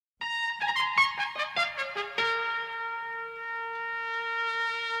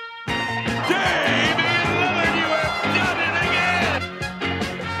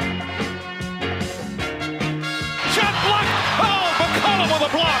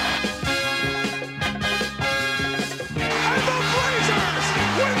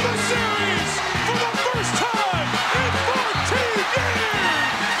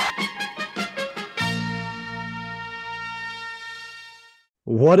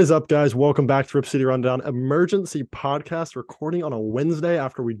What is up, guys? Welcome back to Rip City Rundown, emergency podcast recording on a Wednesday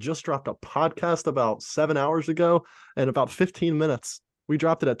after we just dropped a podcast about 7 hours ago and about 15 minutes. We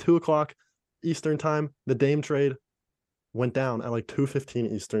dropped it at 2 o'clock Eastern time. The Dame trade went down at like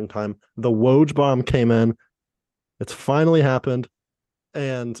 2:15 Eastern time. The Woj bomb came in. It's finally happened.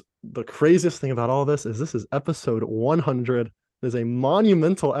 And the craziest thing about all this is episode 100. It is a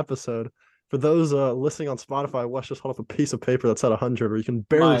monumental episode. For those listening on Spotify, Wes just hold up a piece of paper that's at 100 where you can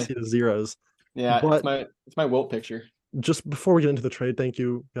barely see the zeros. Yeah, But it's my Wilt picture. just before we get into the trade, thank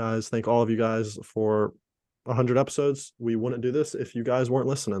you guys. Thank all of you guys for 100 episodes. We wouldn't do this if you guys weren't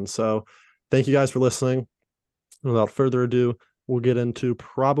listening. So thank you guys for listening. Without further ado, we'll get into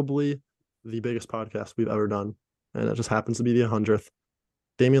probably the biggest podcast we've ever done. And it just happens to be the 100th.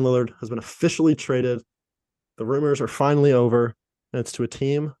 Damian Lillard has been officially traded. The rumors are finally over. And it's to a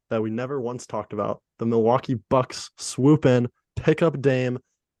team that we never once talked about. The Milwaukee Bucks swoop in, pick up Dame.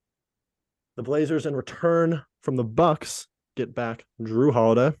 The Blazers, in return from the Bucks, get back Drew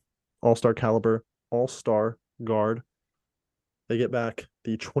Holiday, all-star caliber, all-star guard. They get back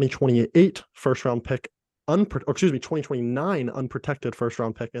the 2028 first-round pick, 2029 unprotected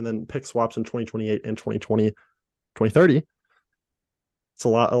first-round pick, and then pick swaps in 2028 and 2030. It's a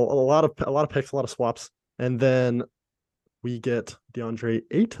lot of picks, a lot of swaps. And then we get DeAndre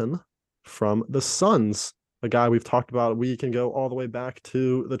Ayton from the Suns, a guy we've talked about. We can go all the way back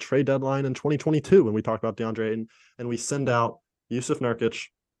to the trade deadline in 2022 when we talked about DeAndre Ayton, and we send out Yusuf Nurkic,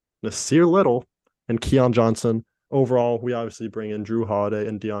 Nasir Little, and Keon Johnson. Overall, we obviously bring in Drew Holiday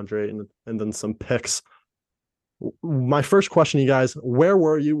and DeAndre Ayton, and then some picks. My first question, you guys, where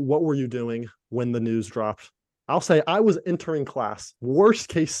were you? What were you doing when the news dropped? I'll say I was entering class. Worst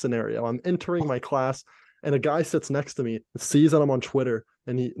case scenario, I'm entering my class, and a guy sits next to me, sees that I'm on Twitter,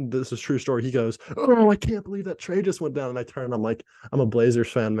 and this is a true story. He goes, "Oh, I can't believe that trade just went down." And I turn, I'm like, "I'm a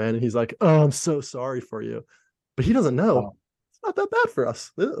Blazers fan, man." And he's like, "Oh, I'm so sorry for you," but he doesn't know. It's not that bad for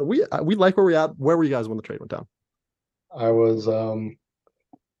us. We like where we at. Where were you guys when the trade went down? I was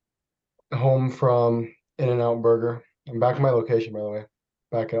home from In-N-Out Burger. I'm back at my location, by the way.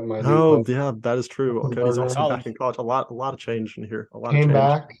 Back at my new Oh, place. yeah, that is true. Okay, he's Burger. also back in college. A lot of change in here. A lot of Came change.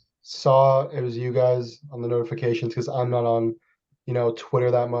 back, saw it was you guys on the notifications because I'm not on,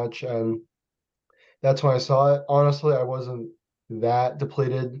 Twitter that much, and that's when I saw it. Honestly, I wasn't that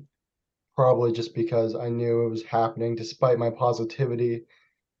depleted, probably just because I knew it was happening, despite my positivity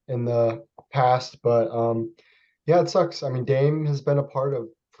in the past. But yeah, it sucks. I mean, Dame has been a part of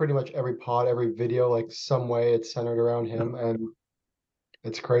pretty much every pod, every video, like some way it's centered around him, and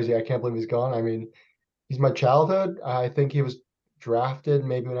it's crazy. I can't believe he's gone. I mean, he's my childhood. I think he was drafted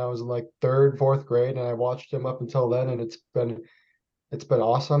maybe when I was in like third, fourth grade, and I watched him up until then, and it's been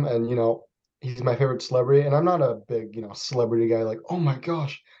awesome. And he's my favorite celebrity. And I'm not a big, celebrity guy, like, oh my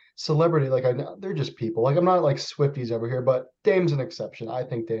gosh, celebrity. Like I know they're just people. Like I'm not like Swifties over here, but Dame's an exception. I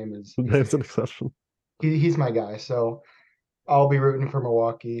think Dame is Dame's an exception. he's my guy. So I'll be rooting for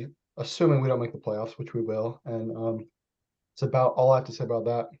Milwaukee, assuming we don't make the playoffs, which we will. And it's about all I have to say about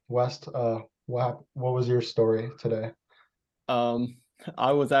that. West, what was your story today? Um,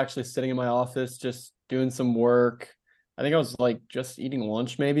 I was actually sitting in my office just doing some work. I think I was like just eating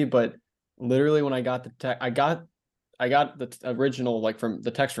lunch maybe, but literally when I got the text, I got the original like from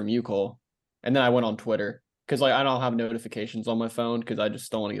the text from you, Cole, and then I went on Twitter because like I don't have notifications on my phone because I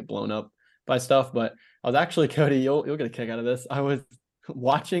just don't want to get blown up by stuff. But I was actually Cody, you'll get a kick out of this. I was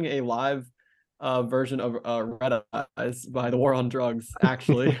watching a live version of Red Eyes by the War on Drugs,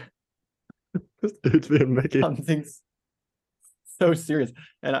 actually. This dude's being Mickey. Something's so serious.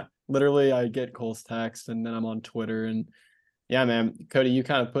 And I get Cole's text and then I'm on Twitter and yeah, man, Cody, you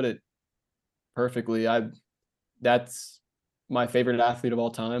kind of put it perfectly. That's my favorite athlete of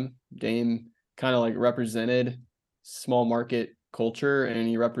all time. Dame kind of like represented small market culture and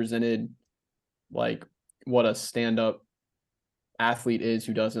he represented like what a stand-up athlete is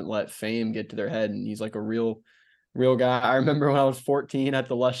who doesn't let fame get to their head. And he's like a real guy. I remember when I was 14 at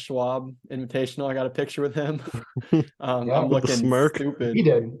the Les Schwab Invitational, I got a picture with him. Yeah, I'm with the looking smirk. stupid. He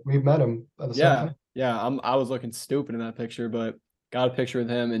did. We met him at the same time. Yeah. I was looking stupid in that picture, but got a picture with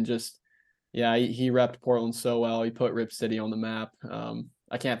him and just, yeah, he repped Portland so well. He put Rip City on the map.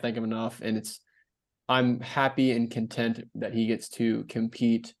 I can't thank him enough. And I'm happy and content that he gets to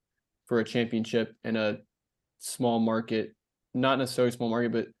compete for a championship in a small market, not necessarily small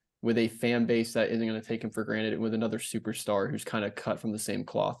market, but with a fan base that isn't going to take him for granted, with another superstar who's kind of cut from the same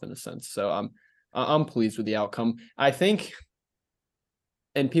cloth in a sense. So I'm pleased with the outcome. I think,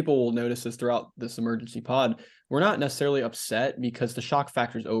 and people will notice this throughout this emergency pod, we're not necessarily upset because the shock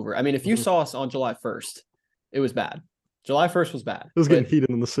factor is over. I mean, if you saw us on July 1st, it was bad. July 1st was bad. It was getting but heated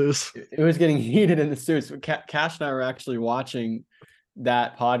in the Suits. it was getting heated in the suits. Cash and I were actually watching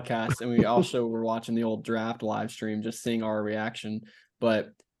that podcast, and we also were watching the old draft live stream, just seeing our reaction.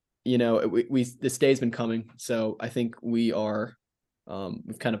 But we this day's been coming, so I think we are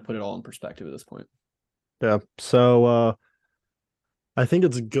we've kind of put it all in perspective at this point. Yeah. So I think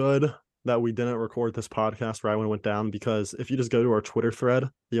it's good that we didn't record this podcast right when it went down, because if you just go to our Twitter thread,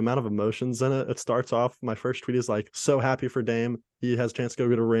 the amount of emotions in it, it starts off, my first tweet is like, so happy for Dame. He has a chance to go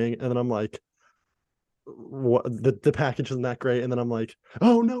get a ring. And then I'm like, what, the package isn't that great. And then I'm like,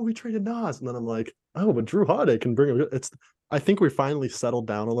 oh no, we traded Nas. And then I'm like, oh, but Drew Holiday can bring him. I think we finally settled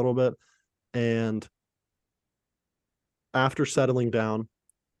down a little bit. And after settling down,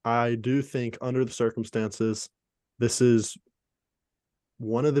 I do think under the circumstances, this is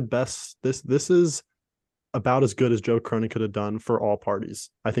one of the best. This is about as good as Joe Cronin could have done for all parties.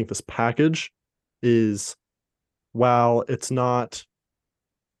 I think this package is, while it's not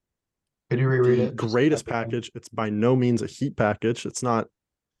Could you reread the it? greatest package, it's by no means a Heat package. It's not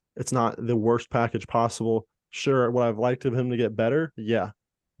the worst package possible. Sure, would I've liked him to get better? Yeah.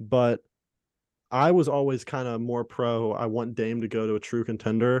 But I was always kind of more pro, I want Dame to go to a true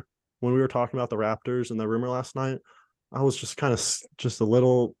contender. When we were talking about the Raptors and the rumor last night, I was just kind of just a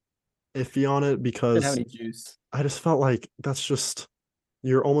little iffy on it, because Didn't have any juice. I just felt like that's just,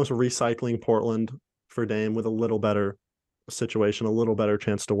 you're almost recycling Portland for Dame with a little better situation, a little better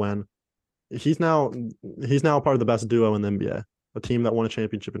chance to win. He's now part of the best duo in the NBA, a team that won a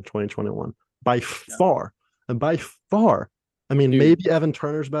championship in 2021 by far. And by far, I mean, maybe Evan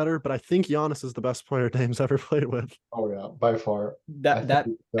Turner's better, but I think Giannis is the best player Dame's ever played with. Oh yeah, by far. That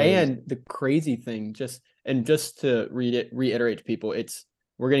and the crazy thing, just to reiterate to people,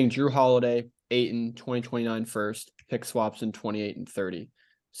 we're getting Drew Holiday, Ayton, 2029 first, pick swaps in 28 and 30.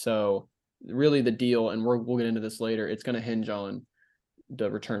 So really the deal, and we'll get into this later, it's going to hinge on the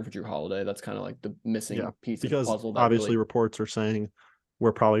return for Drew Holiday. That's kind of like the missing piece of the puzzle. Because obviously reports are saying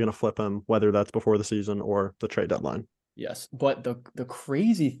we're probably going to flip him, whether that's before the season or the trade deadline. Yes, but the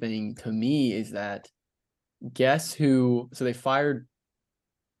crazy thing to me is that guess who? So they fired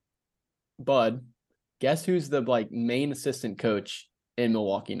Bud. Guess who's the main assistant coach in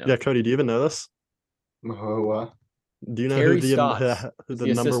Milwaukee now? Yeah, Cody, do you even know this? Oh, do you know Terry who Stotts the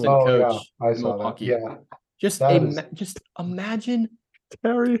the number assistant one? coach I in saw Milwaukee. that. Yeah, just imagine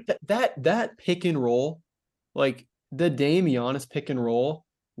Terry that pick and roll, like the Dame Giannis pick and roll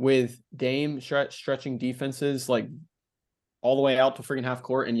with Dame stretching defenses like all the way out to freaking half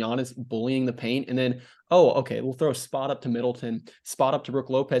court, and Giannis bullying the paint, and then we'll throw a spot up to Middleton, spot up to Brook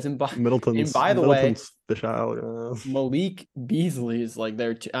Lopez, and by the way, fish out, Malik Beasley is like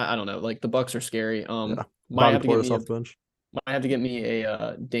there. I don't know, like the Bucks are scary. Might have to get me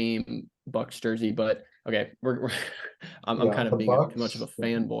a Dame Bucks jersey, but okay, I'm kind of being too much of a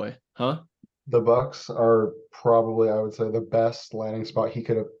fanboy, huh? The Bucks are probably, I would say, the best landing spot he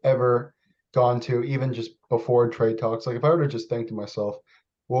could have ever gone to, even just before trade talks. Like if I were to just think to myself,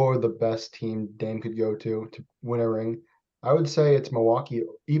 what were the best team Dame could go to win a ring? I would say it's Milwaukee,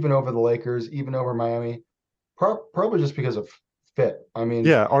 even over the Lakers, even over Miami, probably just because of fit. I mean,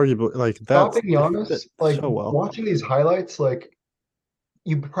 yeah, arguably, like that's stopping Giannis, like so well. Watching these highlights, like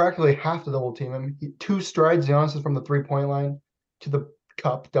you practically have to double team him. 2 strides, Giannis is from the 3-point line to the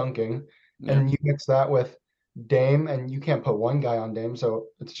cup dunking, and you mix that with Dame, and you can't put one guy on Dame, so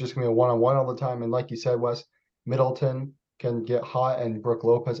it's just gonna be a one-on-one all the time. And like you said, Wes, Middleton can get hot, and Brook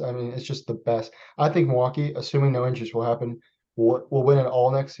Lopez. I mean, it's just the best. I think Milwaukee, assuming no injuries will happen, will win it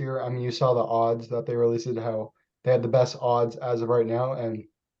all next year. I mean, you saw the odds that they released, how they had the best odds as of right now, and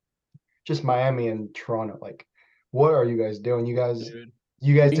just Miami and Toronto. Like, what are you guys doing? You guys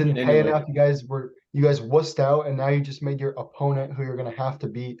didn't pay enough. You guys wussed out, and now you just made your opponent, who you're gonna have to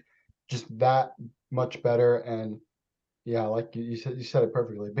beat, just that much better. And yeah, like you said it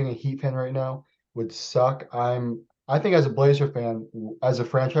perfectly. Being a Heat fan right now would suck. I think as a Blazer fan, as a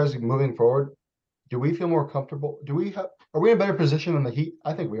franchise moving forward, do we feel more comfortable? Are we in a better position than the Heat?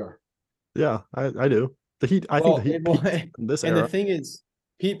 I think we are. Yeah, I do. The Heat, I think the Heat peaked in this era. And the thing is,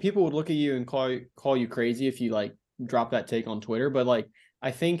 people would look at you and call you crazy if you drop that take on Twitter, but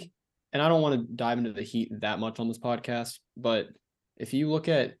I think, and I don't want to dive into the Heat that much on this podcast, but if you look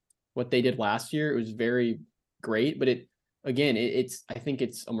at what they did last year, it was very great, but I think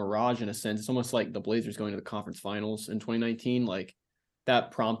it's a mirage in a sense. It's almost like the Blazers going to the conference finals in 2019. Like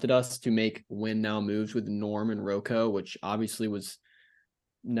that prompted us to make win now moves with Norm and Rocco, which obviously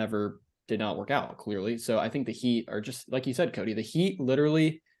did not work out clearly. So I think the Heat are just, like you said, Cody, the Heat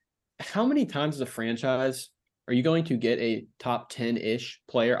literally, how many times as a franchise are you going to get a top 10-ish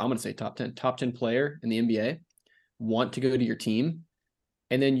player? I'm going to say top 10 player in the NBA want to go to your team,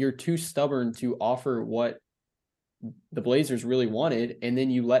 and then you're too stubborn to offer what the Blazers really wanted, and then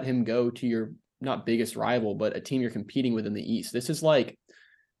you let him go to your not biggest rival, but a team you're competing with in the East. This is like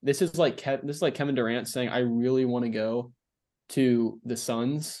Kevin Durant saying, I really want to go to the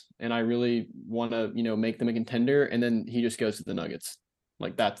Suns and I really want to, make them a contender, and then he just goes to the Nuggets.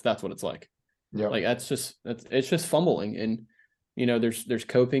 Like that's what it's like. Yeah. Like it's just fumbling, and there's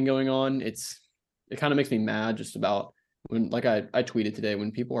coping going on. It kind of makes me mad just about when, like I tweeted today,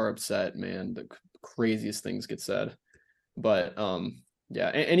 when people are upset, man, the craziest things get said. But yeah,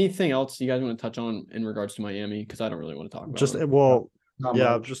 anything else you guys want to touch on in regards to Miami? Because I don't really want to talk about Just it. Not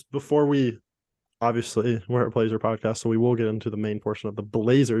yeah, much. just before obviously we're a Blazer podcast, so we will get into the main portion of the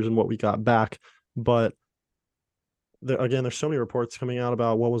Blazers and what we got back. But again, there's so many reports coming out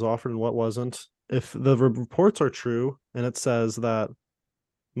about what was offered and what wasn't. If the reports are true and it says that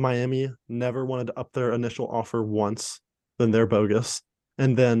Miami never wanted to up their initial offer once, then they're bogus.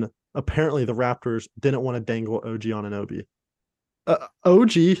 And then apparently the Raptors didn't want to dangle OG Anunoby.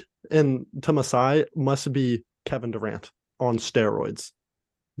 OG and to Masai must be Kevin Durant on steroids,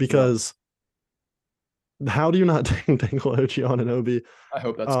 because how do you not dangle OG Anunoby? I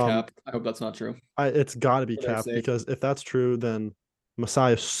hope that's capped. I hope that's not true. It's got to be For their capped, sake. because if that's true, then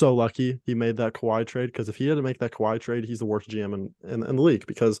Masai is so lucky he made that Kawhi trade, because if he had to make that Kawhi trade, he's the worst GM in the league,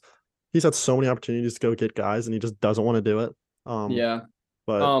 because he's had so many opportunities to go get guys and he just doesn't want to do it. Yeah.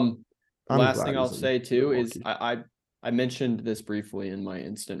 But I'm Last glad thing I'll he's in say too is Milwaukee. I mentioned this briefly in my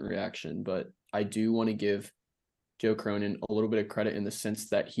instant reaction, but I do want to give Joe Cronin a little bit of credit in the sense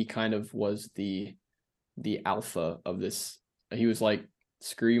that he kind of was the alpha of this. He was like,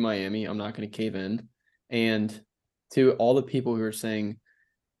 screw you, Miami, I'm not going to cave in. And to all the people who are saying,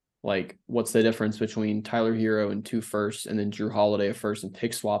 like, what's the difference between Tyler Hero and 2 firsts and then Drew Holiday a first and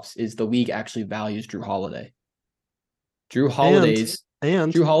pick swaps, is the league actually values Drew Holiday. Drew Holiday's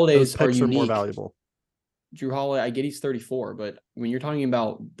those are picks are more unique. valuable. Drew Holiday, I get he's 34, but when you're talking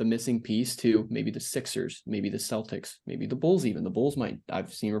about the missing piece to maybe the Sixers, maybe the Celtics, maybe the Bulls, even the Bulls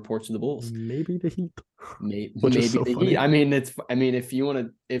I've seen reports of the Bulls, maybe the Heat, maybe is so the funny.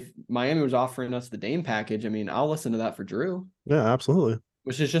 Heat. If Miami was offering us the Dame package, I'll listen to that for Drew. Yeah, absolutely.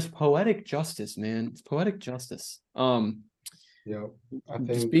 Which is just poetic justice, man. It's poetic justice. Yeah, I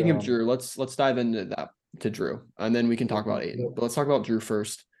think. Speaking of Drew, let's dive into that to Drew, and then we can talk about Ayton. But let's talk about Drew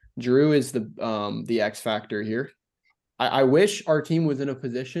first. Drew is the X factor here. I wish our team was in a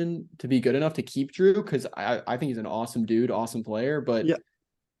position to be good enough to keep Drew, because I think he's an awesome dude, awesome player. But yeah,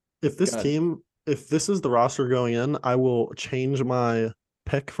 if this is the roster going in, I will change my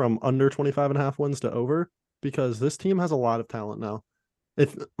pick from under 25.5 wins to over, because this team has a lot of talent now.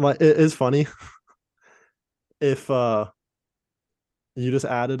 It is funny if you just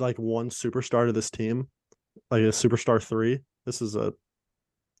added like one superstar to this team, like a superstar 3. This is a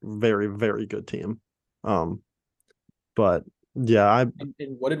very, very good team. But yeah, and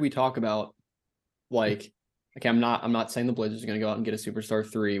what did we talk about? Like, okay, I'm not saying the Blazers are going to go out and get a superstar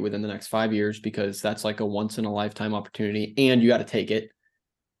 3 within the next 5 years, because that's like a once in a lifetime opportunity, and you got to take it.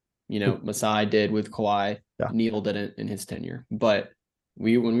 Masai did with Kawhi. Yeah. Neil didn't in his tenure. But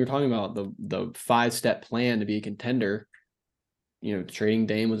when we were talking about the 5-step plan to be a contender, trading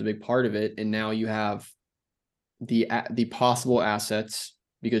Dame was a big part of it, and now you have the possible assets,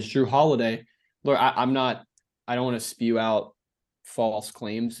 because Drew Holiday. Look, I don't want to spew out false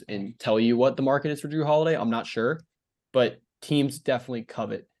claims and tell you what the market is for Drew Holiday. I'm not sure, but teams definitely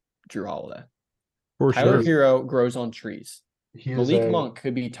covet Drew Holiday. for Tyler sure. Hero grows on trees. Malik a Monk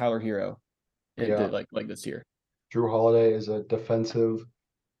could be Tyler Hero, like this year. Drew Holiday is a defensive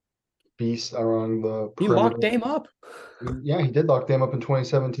beast around the He perimeter. locked Dame up. Yeah, he did lock Dame up in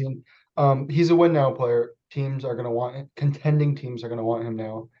 2017. He's a win now player. Teams are going to want him. Contending teams are going to want him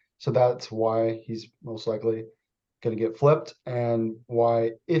now. So that's why he's most likely going to get flipped, and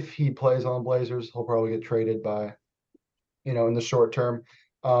why, if he plays on Blazers, he'll probably get traded by, in the short term.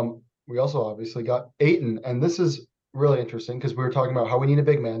 We also obviously got Ayton, and this is really interesting because we were talking about how we need a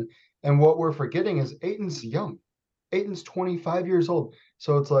big man, and what we're forgetting is Ayton's young. Ayton's 25 years old.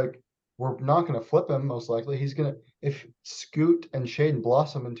 So it's like, we're not going to flip him, most likely. He's going to, if Scoot and Shaden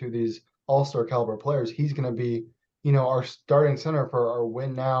blossom into these all-star caliber players, he's going to be, our starting center for our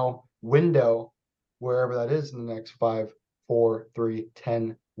win now window, wherever that is in the next 5, 4, 3,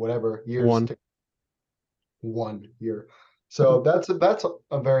 10, whatever years. 1 year. So that's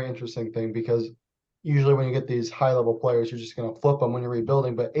a very interesting thing, because usually when you get these high-level players, you're just going to flip them when you're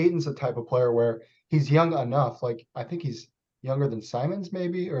rebuilding. But Ayton's the type of player where he's young enough. Like, I think he's younger than Simons,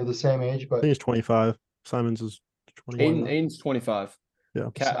 maybe, or the same age. But I think he's 25. Simons is 21. Ayton's 25. Yeah.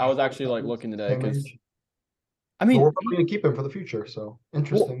 I was actually like looking today, because I But mean, we're probably gonna keep him for the future, so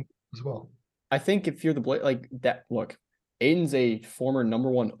interesting as well. I think if you're the like that, look, Aiden's a former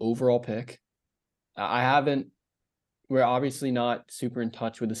 #1 overall pick. I haven't. We're obviously not super in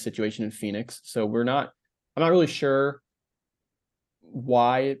touch with the situation in Phoenix, so we're not. I'm not really sure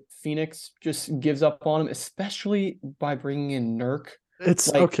why Phoenix just gives up on him, especially by bringing in Nurk. It's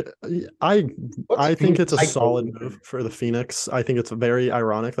Like, okay. I What's I think it's a Phoenix solid doing? move for the Phoenix. I think it's very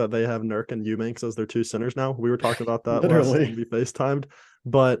ironic that they have Nurk and Eubanks as their two centers now. We were talking about that last literally, time we FaceTimed,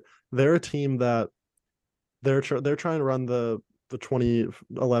 but they're a team that they're trying to run the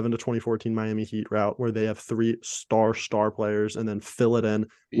 2011 to 2014 Miami Heat route where they have three star players and then fill it in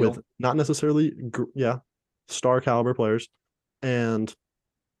with Beal. not necessarily star caliber players and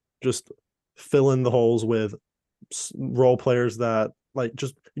just fill in the holes with role players that like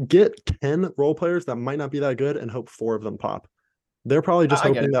just get 10 role players that might not be that good and hope four of them pop. They're probably just I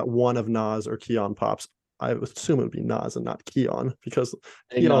get hoping it. that one of Nas or Keon pops. I would assume it would be Nas and not Keon because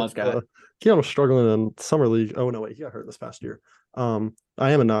Big Keon Nas guy. Keon was struggling in summer league. Oh no, wait, he got hurt this past year. I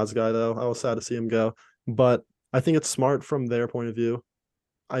am a Nas guy though. I was sad to see him go, but I think it's smart from their point of view.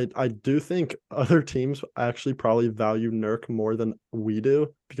 I do think other teams actually probably value Nurk more than we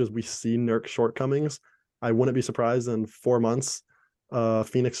do because we see Nurk shortcomings. I wouldn't be surprised in 4 months.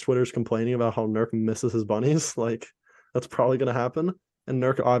 Phoenix Twitter's complaining about how Nurk misses his bunnies. Like that's probably going to happen. And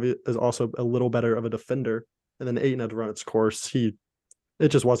Nurk is also a little better of a defender. And then Ayton had to run its course. It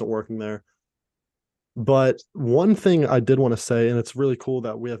just wasn't working there. But one thing I did want to say, and it's really cool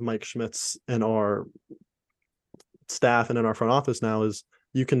that we have Mike Schmitz in our staff and in our front office now, is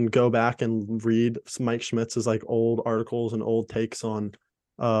you can go back and read Mike Schmitz's like old articles and old takes on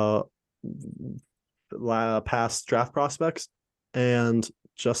uh past draft prospects. And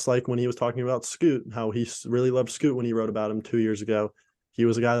just like when he was talking about Scoot, how he really loved Scoot when he wrote about him 2 years ago, he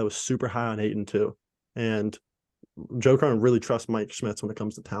was a guy that was super high on Ayton too. And Joe Cronin really trusts Mike Schmitz when it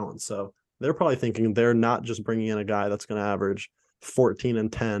comes to talent. So they're probably thinking they're not just bringing in a guy that's going to average 14 and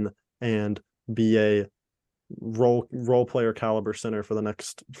 10 and be a role player caliber center for the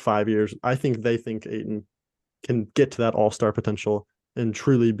next 5 years. I think they think Ayton can get to that all-star potential and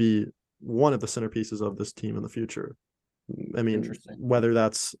truly be one of the centerpieces of this team in the future. I mean, whether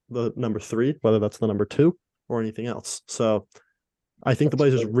that's the number 3, whether that's the number 2, or anything else. So I think the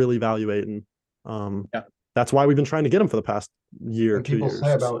Blazers really value Ayton. Yeah. That's why we've been trying to get him for the past year, And 2 people years.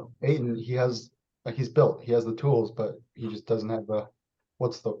 say about Ayton, he has he's built, he has the tools, but he just doesn't have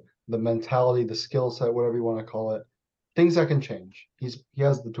the mentality, the skill set, whatever you want to call it. Things that can change. He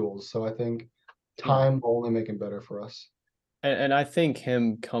has the tools, so I think time will only make him better for us. And I think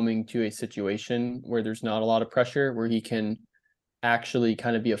him coming to a situation where there's not a lot of pressure, where he can actually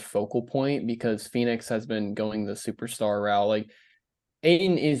kind of be a focal point, because Phoenix has been going the superstar route. Like,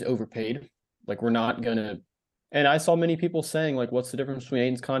 Ayton is overpaid. Like, we're not gonna. And I saw many people saying, like, what's the difference between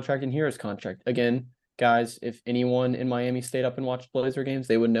Ayton's contract and Hero's contract? Again, guys, if anyone in Miami stayed up and watched Blazer games,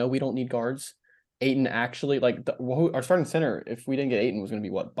 they would know we don't need guards. Ayton actually, like, our starting center, if we didn't get Ayton, was going to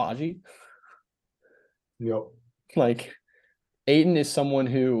be what, Baji? Yep. Like, Ayton is someone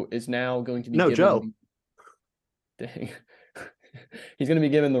who is now going to be given, Joe. Dang. He's going to be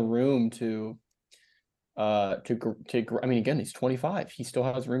given the room to I mean, again, he's 25. He still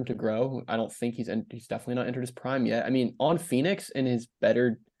has room to grow. I don't think he's definitely not entered his prime yet. I mean, on Phoenix in his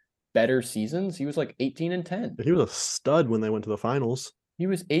better seasons, he was like 18 and 10. He was a stud when they went to the finals. He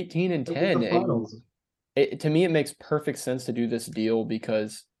was 18 and 10. To me, it makes perfect sense to do this deal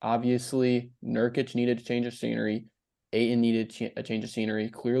because obviously Nurkic needed to change of scenery. Ayton needed a change of scenery.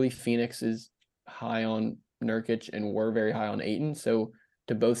 Clearly, Phoenix is high on Nurkic and we're very high on Ayton. So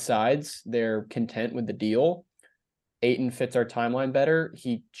to both sides, they're content with the deal. Ayton fits our timeline better.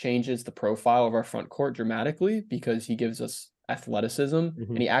 He changes the profile of our front court dramatically because he gives us athleticism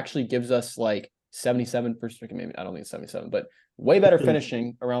and he actually gives us like 77%. Maybe I don't think it's 77, but way better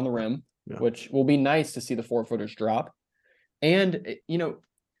finishing around the rim, which will be nice to see the 4-footers drop. And, you know,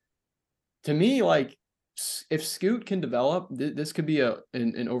 to me, like, if Scoot can develop, this could be an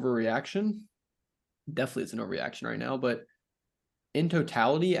overreaction. Definitely it's an overreaction right now, but in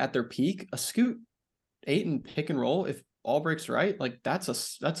totality, at their peak, a Scoot Ayton pick and roll, if all breaks right, like that's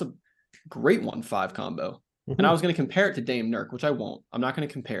a great 1-5 combo. And I was going to compare it to Dame Nurk, which I won't. I'm not going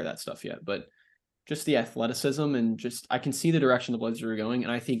to compare that stuff yet, but just the athleticism and just I can see the direction the Blazers are going,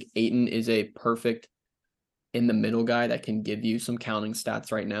 and I think Ayton is a perfect in the middle guy that can give you some counting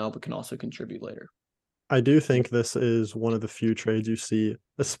stats right now, but can also contribute later. I do think this is one of the few trades you see,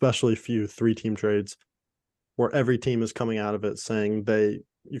 especially few 3-team trades, where every team is coming out of it saying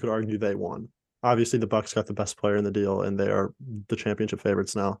you could argue they won. Obviously, the Bucks got the best player in the deal, and they are the championship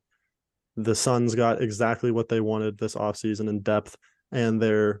favorites now. The Suns got exactly what they wanted this offseason in depth, and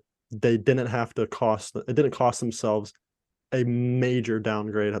they didn't have to it didn't cost themselves a major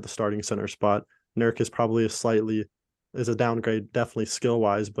downgrade at the starting center spot. Nurk is probably is a downgrade, definitely skill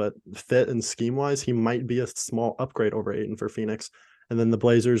wise, but fit and scheme wise, he might be a small upgrade over Ayton for Phoenix. And then the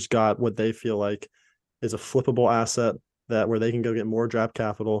Blazers got what they feel like is a flippable asset that where they can go get more draft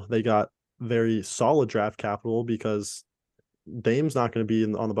capital. They got very solid draft capital because Dame's not going to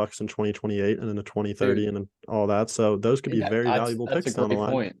be on the Bucks in 2028 and in the 2030 Dude, and all that. So those could be very that's valuable that's a picks down the great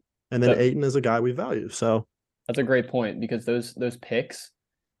line. point. And then Ayton is a guy we value. So That's a great point because those picks,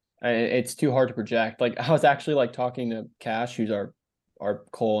 it's too hard to project. Like I was actually like talking to Cash, who's our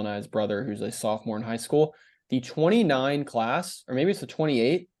Cole and I's brother, who's a sophomore in high school. The 29 class, or maybe it's the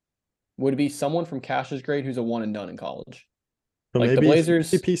 28, would be someone from Cash's grade who's a one and done in college. Like the maybe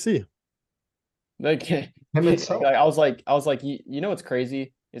Blazers, PC. like Him itself. I was like, you know what's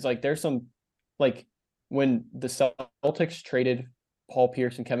crazy? It's like there's some like when the Celtics traded Paul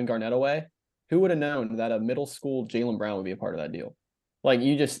Pierce and Kevin Garnett away, who would have known that a middle school Jaylen Brown would be a part of that deal? Like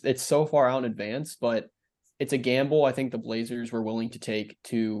it's so far out in advance, but it's a gamble I think the Blazers were willing to take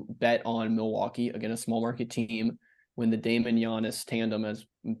to bet on Milwaukee, again, a small market team, when the Damian Giannis tandem has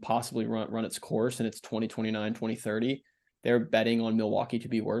possibly run its course and it's 2029, 2030. They're betting on Milwaukee to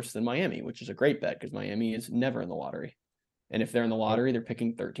be worse than Miami, which is a great bet because Miami is never in the lottery. And if they're in the lottery, they're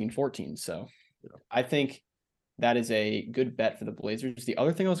picking 13, 14. So I think that is a good bet for the Blazers. The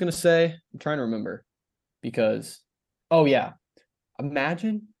other thing I was going to say, I'm trying to remember because, oh yeah,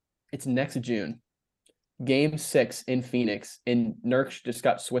 imagine it's next June, Game 6 in Phoenix, and Nurk just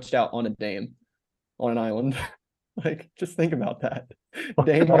got switched out on a Dame on an island. Like, just think about that.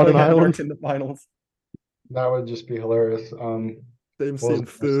 Dame On an island Nurk in the finals. That would just be hilarious. Dame's What was seeing I gonna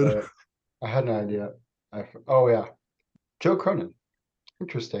food. say? I had an idea. Oh yeah, Joe Cronin.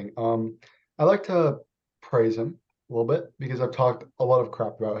 Interesting. I like to praise him a little bit because I've talked a lot of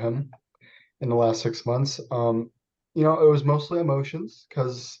crap about him in the last 6 months. It was mostly emotions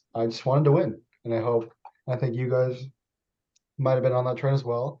because I just wanted to win, and I think you guys might have been on that train as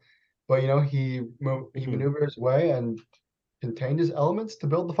well. But he maneuvered his way and contained his elements to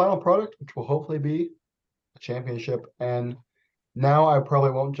build the final product, which will hopefully be a championship. And now I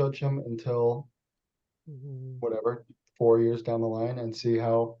probably won't judge him until whatever 4 years down the line and see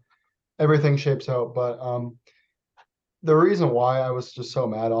how everything shapes out. But the reason why I was just so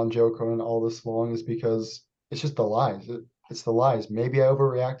mad on Joe Cronin all this long is because it's just the lies. It's the lies. Maybe I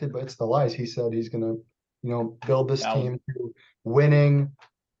overreacted, but it's the lies. He said he's gonna, build this team to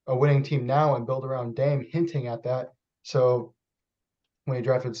a winning team now and build around Dame, hinting at that. So when he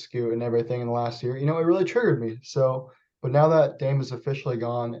drafted Scoot and everything in the last year, it really triggered me. So, but now that Dame is officially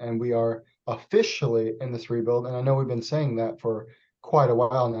gone and we are officially in this rebuild, and I know we've been saying that for quite a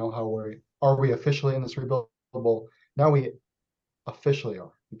while now, are we officially in this rebuild? Well, now we officially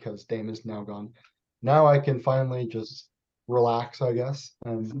are because Dame is now gone. Now I can finally just relax, I guess,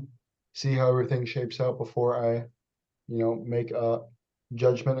 and see how everything shapes out before I, make a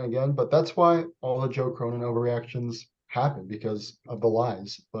judgment again. But that's why all the Joe Cronin overreactions happen because of the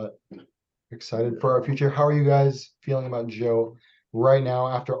lies. But excited for our future. How are you guys feeling about Joe right now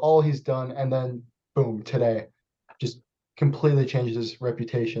after all he's done? And then boom, today, just completely changed his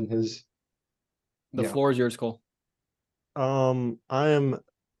reputation. The floor is yours, Cole. I am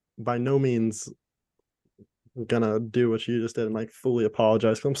by no means gonna do what you just did and like fully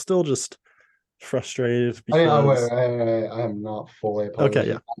apologize because I'm still just frustrated because I am not fully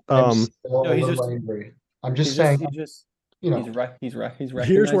apologizing. okay, I'm yeah. still No, a he's little just angry. I'm just saying, he's Here's where recognizing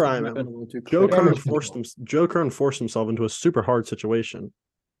I'm he's at. been a little too Joe quick. Cronin forced himself into a super hard situation.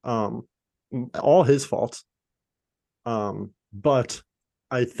 All his fault. But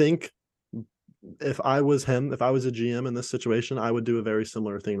I think if I was him, if I was a GM in this situation, I would do a very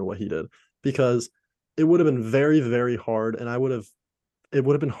similar thing to what he did because it would have been very, very hard, and it would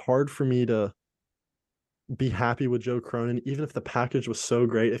have been hard for me to be happy with Joe Cronin, even if the package was so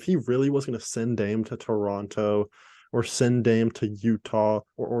great. If he really was going to send Dame to Toronto or send Dame to Utah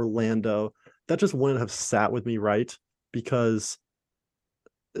or Orlando, that just wouldn't have sat with me right because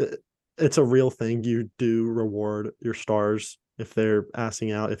it's a real thing. You do reward your stars if they're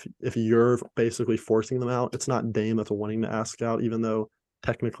asking out. If you're basically forcing them out, it's not Dame that's wanting to ask out, even though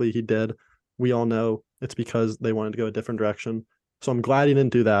technically he did. We all know it's because they wanted to go a different direction. So I'm glad he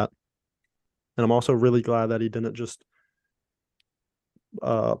didn't do that. And I'm also really glad that he didn't just be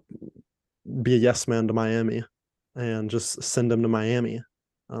a yes man to Miami and just send him to Miami.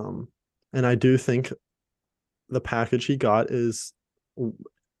 And I do think the package he got it's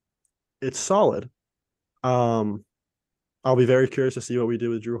solid. I'll be very curious to see what we do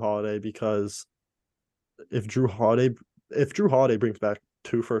with Drew Holiday, because if Drew Holiday brings back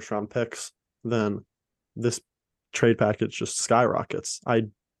 2 first-round picks, then this trade package just skyrockets.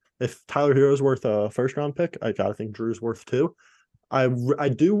 If Tyler Hero's worth a first-round pick, I gotta think Drew's worth 2.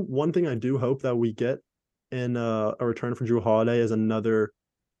 One thing I do hope that we get in a return for Drew Holiday is another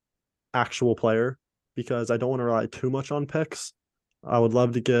actual player, because I don't want to rely too much on picks. I would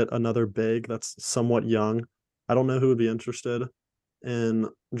love to get another big that's somewhat young. I don't know who would be interested in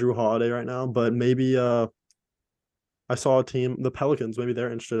Drew Holiday right now, but maybe I saw a team, the Pelicans, maybe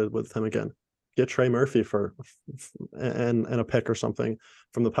they're interested with him again. Get Trey Murphy and a pick or something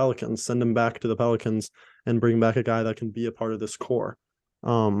from the Pelicans. Send him back to the Pelicans and bring back a guy that can be a part of this core.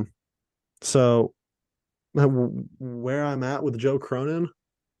 So where I'm at with Joe Cronin,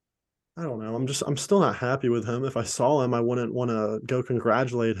 I don't know. I'm still not happy with him. If I saw him, I wouldn't want to go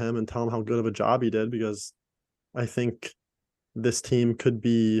congratulate him and tell him how good of a job he did, because I think this team could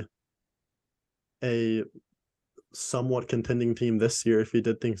be a somewhat contending team this year if he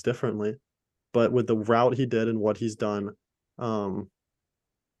did things differently. But with the route he did and what he's done, again,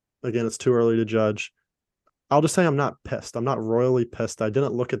 it's too early to judge. I'll just say I'm not pissed. I'm not royally pissed. I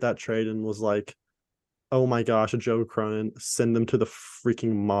didn't look at that trade and was like, oh my gosh, Joe Cronin, send them to the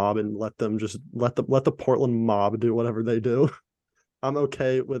freaking mob and let the Portland mob do whatever they do. I'm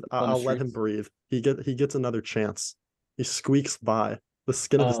okay with I'll let him breathe. He gets another chance. He squeaks by the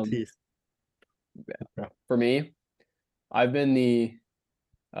skin of his teeth. For me, I've been the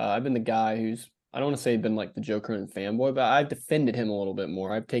guy who's, I don't want to say been like the Joe Cronin fanboy, but I've defended him a little bit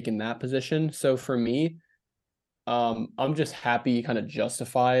more. I've taken that position. So for me, I'm just happy he kind of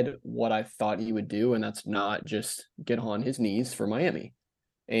justified what I thought he would do, and that's not just get on his knees for Miami.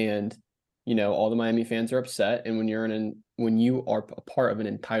 And all the Miami fans are upset, and when you are a part of an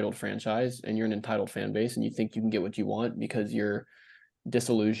entitled franchise and you're an entitled fan base and you think you can get what you want because you're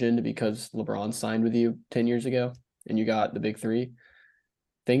disillusioned because LeBron signed with you 10 years ago and you got the big 3,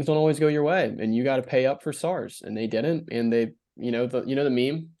 things don't always go your way, and you got to pay up for stars, and they didn't. And they, the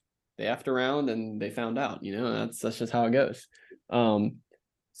meme, they effed around and they found out, that's just how it goes.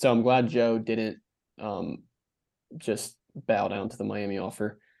 So I'm glad Joe didn't just bow down to the Miami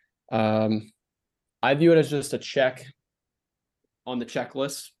offer. I view it as just a check on the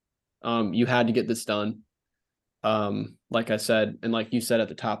checklist. You had to get this done. Like I said, and like you said at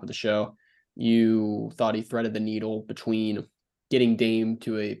the top of the show, you thought he threaded the needle between getting Dame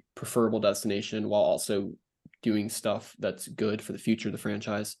to a preferable destination while also doing stuff that's good for the future of the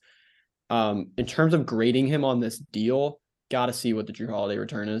franchise. In terms of grading him on this deal, got to see what the Drew Holiday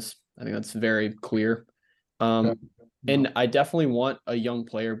return is. I think that's very clear. And I definitely want a young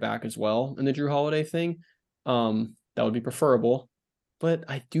player back as well in the Drew Holiday thing. That would be preferable. But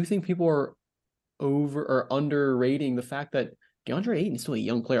I do think people are over or underrating the fact that DeAndre Ayton is still a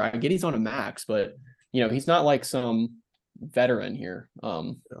young player. I get he's on a max, but he's not like some veteran here.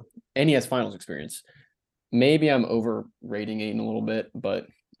 And he has finals experience. Maybe I'm overrating Ayton a little bit, but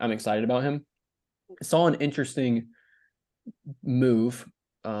I'm excited about him. I saw an interesting move.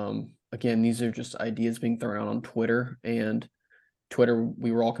 Again, these are just ideas being thrown out on Twitter, and Twitter,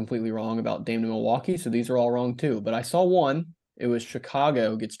 we were all completely wrong about Dame to Milwaukee, so these are all wrong too. But I saw one. It was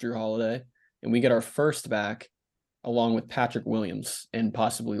Chicago gets Drew Holiday, and we get our first back along with Patrick Williams and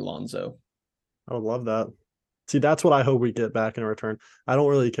possibly Lonzo. I would love that. See, that's what I hope we get back in return. I don't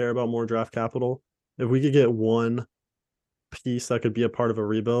really care about more draft capital. If we could get one piece that could be a part of a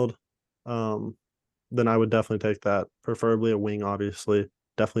rebuild, then I would definitely take that. Preferably a wing, obviously.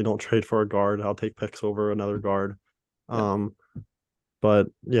 Definitely don't trade for a guard. I'll take picks over another guard. But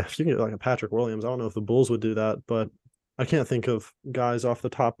yeah, if you can get like a Patrick Williams, I don't know if the Bulls would do that, but I can't think of guys off the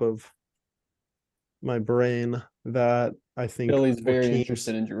top of my brain that I think Philly's very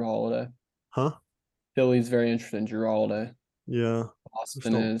interested in Drew Holiday. Huh? Philly's very interested in Drew Holiday. Yeah.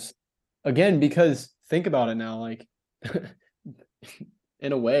 Boston is. Again, because think about it now, like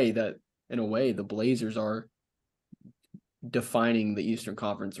in a way, the Blazers are defining the Eastern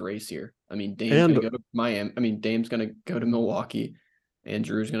Conference race here. I mean, Dame's going to go to Miami. I mean, Dame's going to go to Milwaukee, and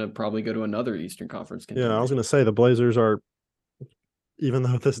Drew's going to probably go to another Eastern Conference contender. Yeah, I was going to say the Blazers are, even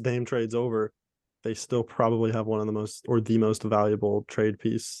though this Dame trade's over, they still probably have one of the most valuable trade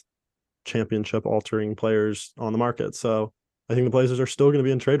piece championship altering players on the market. So I think the Blazers are still going to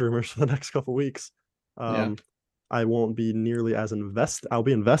be in trade rumors for the next couple of weeks. I won't be nearly as invested. I'll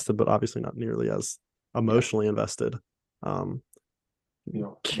be invested, but obviously not nearly as emotionally invested.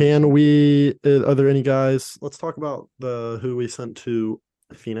 Can we, are there any guys? Let's talk about who we sent to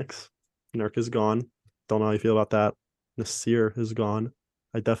Phoenix. Nurk is gone. Don't know how you feel about that. Nasir is gone.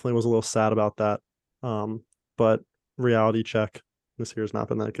 I definitely was a little sad about that. But reality check. This year's not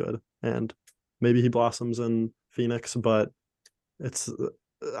been that good, and maybe he blossoms in Phoenix, but it's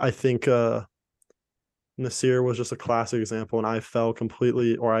I think Nasir was just a classic example, and I fell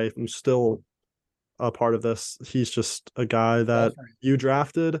completely, or I am still a part of this. He's just a guy that you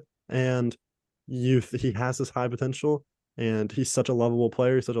drafted, and he has this high potential, and he's such a lovable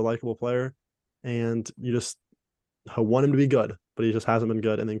player, he's such a likable player, and you just want him to be good, but he just hasn't been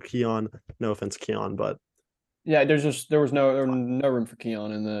good. And then Keon, no offense, Keon, but Yeah, there was no room for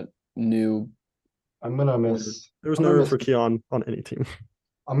Keon in the new. I'm gonna miss. there was I'm no gonna room miss for Keon on any team.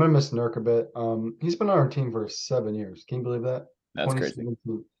 I'm gonna miss Nurk a bit. He's been on our team for 7 years. Can you believe that? That's crazy.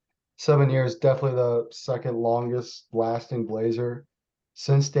 2017. 7 years, definitely the second longest lasting Blazer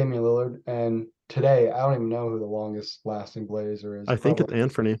since Damian Lillard. And today, I don't even know who the longest lasting Blazer is. I think it's Probably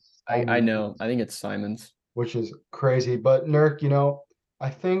Anthony. I know. I think it's Simons. which is crazy. But Nurk, I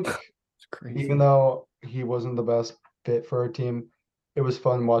think It's crazy. even though he wasn't the best fit for our team, it was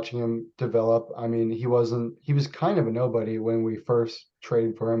fun watching him develop. I mean, he was kind of a nobody when we first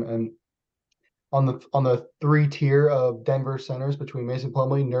traded for him. And on the 3 tier of Denver centers between Mason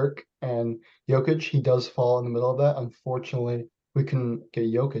Plumlee, Nurk, and Jokic, he does fall in the middle of that. Unfortunately, we couldn't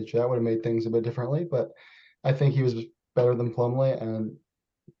get Jokic. That would have made things a bit differently, but I think he was better than Plumlee, and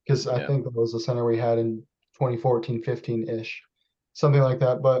because I think that was the center we had in 2014, 15-ish, something like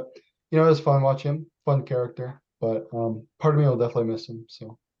that. But it was fun watching him, fun character. But part of me will definitely miss him.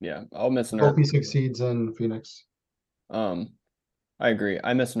 So Yeah, I'll miss hope Nurk. he succeeds in Phoenix. I agree.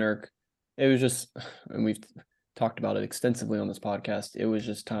 I miss Nurk. It was just, and we've talked about it extensively on this podcast. It was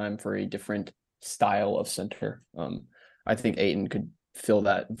just time for a different style of center. I think Ayton could fill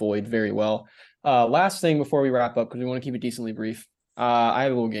that void very well. Last thing before we wrap up, because we want to keep it decently brief. I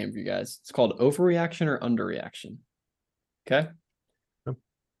have a little game for you guys. It's called overreaction or underreaction. Okay.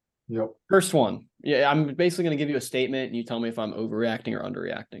 Yep. First one. Yeah, I'm basically going to give you a statement and you tell me if I'm overreacting or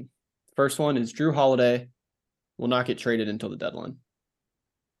underreacting. First one is Drew Holiday will not get traded until the deadline.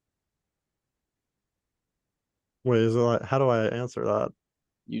 Wait, how do I answer that?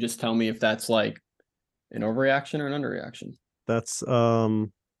 You just tell me if that's like an overreaction or an underreaction. That's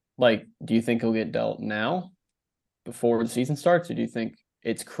Like, do you think he'll get dealt now before the season starts, or do you think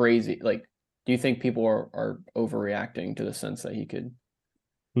it's crazy? Like, do you think people are overreacting to the sense that he could?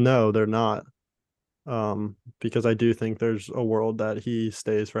 No, they're not. Because I do think there's a world that he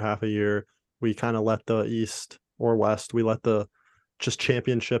stays for half a year. We kind of let the East or West, we let the just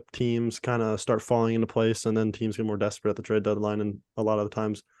championship teams kind of start falling into place, and then teams get more desperate at the trade deadline. And a lot of the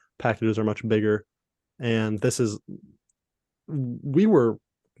times, packages are much bigger. And we were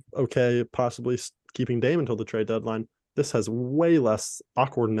okay possibly keeping Dame until the trade deadline. This has way less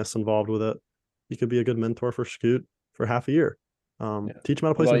awkwardness involved with it. You could be a good mentor for Scoot for half a year. Teach him how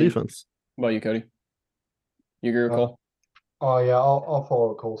to play some defense. What about you, Cody? You agree with Cole? Oh yeah, I'll follow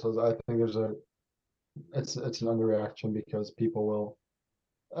what Cole says. I think it's an underreaction because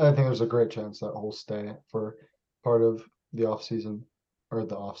I think there's a great chance that he'll stay for part of the offseason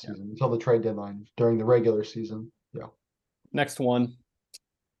until the trade deadline during the regular season. Yeah. Next one.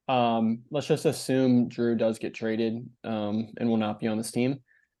 Let's just assume Drew does get traded and will not be on this team.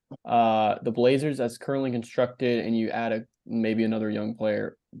 The Blazers, as currently constructed, and you add maybe another young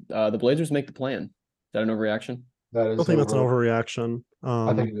player, the Blazers make the plan. Is that an overreaction? That is. I don't think that's an overreaction.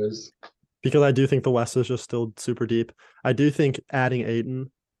 I think it is. Because I do think the West is just still super deep. I do think adding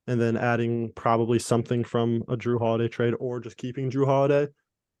Ayton and then adding probably something from a Drew Holiday trade or just keeping Drew Holiday,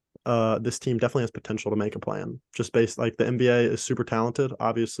 this team definitely has potential to make a plan. Just based like the NBA is super talented.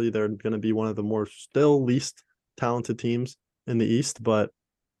 Obviously, they're going to be one of the more still least talented teams in the East. But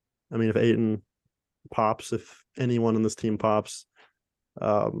I mean, if Ayton pops, if anyone in this team pops,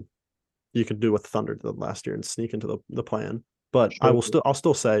 you could do what the Thunder did last year and sneak into the plan. But Sure. I'll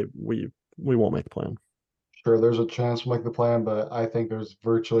still say we won't make the plan. Sure, there's a chance we'll make the plan, but I think there's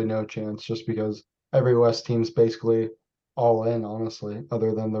virtually no chance just because every West team's basically all in, honestly,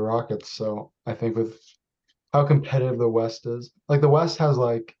 other than the Rockets. So I think with how competitive the West is, like the West has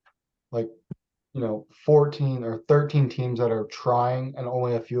like 14 or 13 teams that are trying and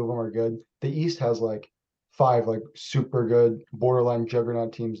only a few of them are good. The East has like 5 like super good borderline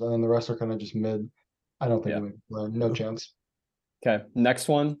juggernaut teams, and then the rest are kind of just mid. I don't think we make the plan. No chance. Okay, next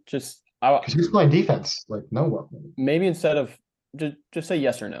one. Just Because who's playing defense? Like no one. maybe instead of just say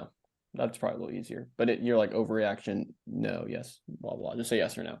yes or no. That's probably a little easier. But you're like overreaction. No, yes, blah blah. Just say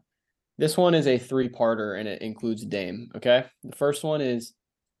yes or no. This one is a 3-parter and it includes Dame. Okay, the first one is: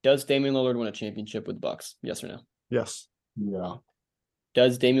 does Damian Lillard win a championship with the Bucks? Yes or no? Yes. Yeah.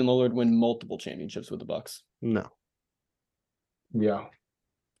 Does Damian Lillard win multiple championships with the Bucks? No. Yeah.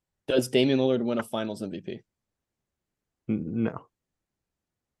 Does Damian Lillard win a Finals MVP? No.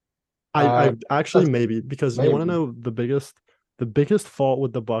 Uh, I actually that's maybe because you want to maybe. know the biggest fault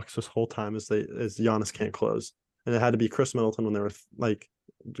with the Bucks this whole time is Giannis can't close, and it had to be Chris Middleton when they were like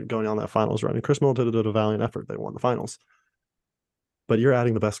going on that finals run. And Chris Middleton did a valiant effort; they won the finals. But you're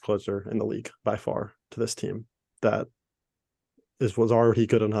adding the best closer in the league by far to this team that was already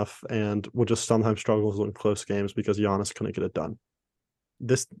good enough and will just sometimes struggle in close games because Giannis couldn't get it done.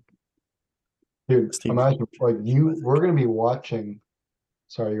 This Dude, this team, imagine like we're gonna be watching.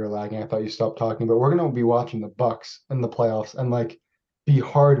 Sorry, you're lagging. I thought you stopped talking, but we're gonna be watching the Bucks in the playoffs and like be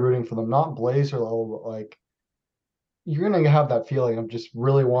hard rooting for them, not Blazer level, but like you're gonna have that feeling of just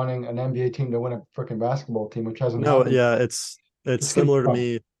really wanting an NBA team to win a freaking basketball team, which hasn't no, happened. yeah, it's It's gonna be similar to fun.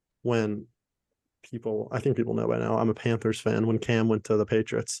 me when I think people know by now, I'm a Panthers fan when Cam went to the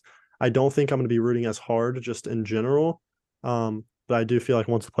Patriots. I don't think I'm going to be rooting as hard just in general. But I do feel like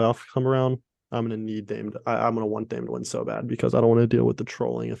once the playoffs come around, I'm going to need Dame. I'm going to want Dame to win so bad because I don't want to deal with the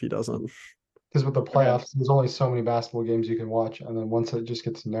trolling if he doesn't. Because with the Okay. playoffs, there's only so many basketball games you can watch, and then once it just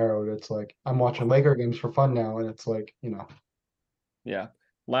gets narrowed, it's like I'm watching Laker games for fun now, and it's like Yeah.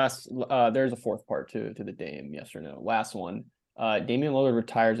 There's a fourth part to the Dame, yes or no. Last one. Damian Lillard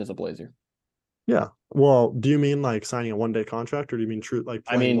retires as a Blazer. Yeah. Well, do you mean like signing a 1-day contract or do you mean true like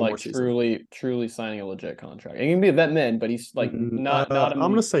I playing mean, one more like season? truly signing a legit contract. It can be a vet min, but he's like not I'm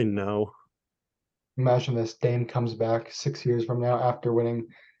going to say no. imagine this: Dame comes back 6 years from now after winning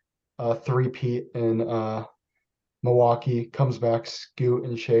a three-peat in Milwaukee, comes back, Scoot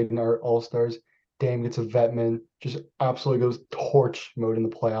and Shaden are all stars. Dame gets a vet min, just absolutely goes torch mode in the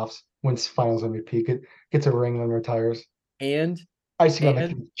playoffs, wins Finals MVP, gets a ring, then retires. and Icing on the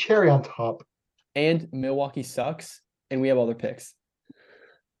and cake, cherry on top. and Milwaukee sucks, and we have other picks.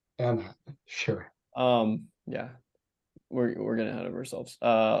 And sure, Yeah, we're getting ahead of ourselves.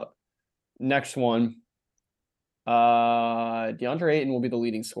 Next one. DeAndre Ayton will be the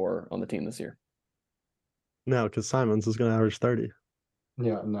leading scorer on the team this year. No, because Simons is going to average 30.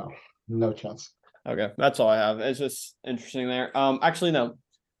 yeah, no chance. Okay, that's all I have. It's just interesting there. Actually, no,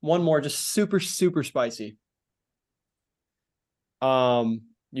 one more, just super spicy.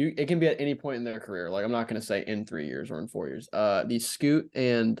 It can be at any point in their career. Like I'm not gonna say in 3 years or in 4 years. The Scoot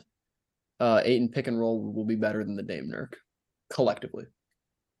and Ayton pick and roll will be better than the Dame Nurk collectively.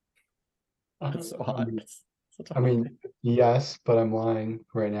 That's so hot. I mean, yes, but I'm lying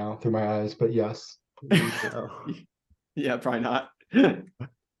right now through my eyes. But yes, No. Yeah, probably not.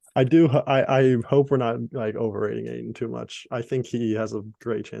 I hope we're not like overrating Aiden too much. I think he has a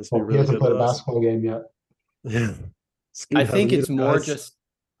great chance to be well, he really hasn't good played with a us. basketball game yet. Yeah. I Scoot think hasn't either, it's more guys. just.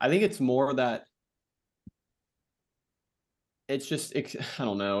 I think it's more that it's just. I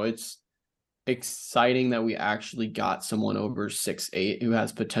don't know. It's exciting that we actually got someone over 6'8" who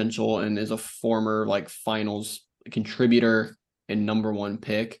has potential and is a former like finals contributor and number one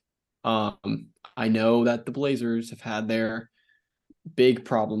pick. I know that the Blazers have had their big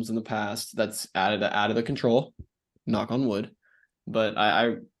problems in the past that's out of the control, knock on wood. But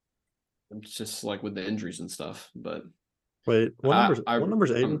I'm just like with the injuries and stuff. But Wait, what number's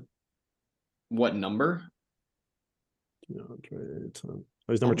Aiden? What number? Oh,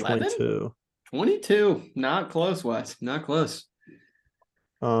 he's number 11? 22. 22. Not close, Wes. Not close.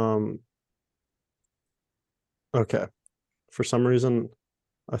 Um, okay. For some reason,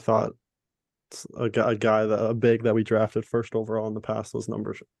 I thought a big that we drafted first overall in the past was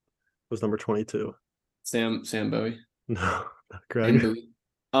number 22. Sam Bowie. No, And Greg. Bowie.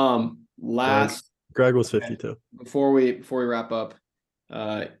 Greg. Last Greg was okay. 52. Before we wrap up,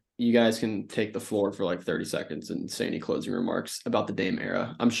 you guys can take the floor for like 30 seconds and say any closing remarks about the Dame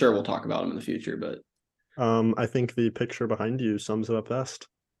era. I'm sure we'll talk about him in the future, but I think the picture behind you sums it up best.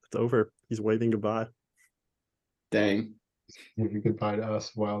 It's over. He's waving goodbye. dang. Goodbye to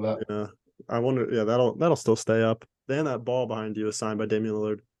us. Wow, that Yeah. I wonder, yeah, that'll still stay up. Then that ball behind you is signed by Damian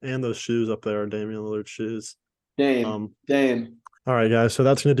Lillard. And those shoes up there are Damian Lillard shoes. Dame. All right, guys. So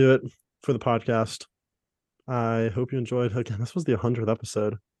that's gonna do it for the podcast. I hope you enjoyed. Again, this was the 100th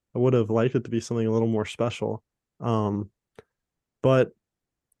episode. I would have liked it to be something a little more special. But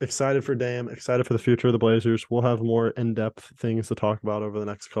excited for Dame, excited for the future of the Blazers. We'll have more in-depth things to talk about over the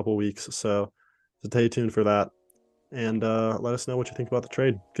next couple weeks. So stay tuned for that. And let us know what you think about the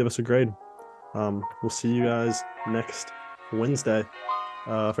trade. Give us a grade. We'll see you guys next Wednesday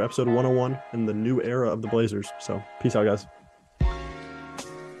for episode 101 in the new era of the Blazers. So peace out, guys.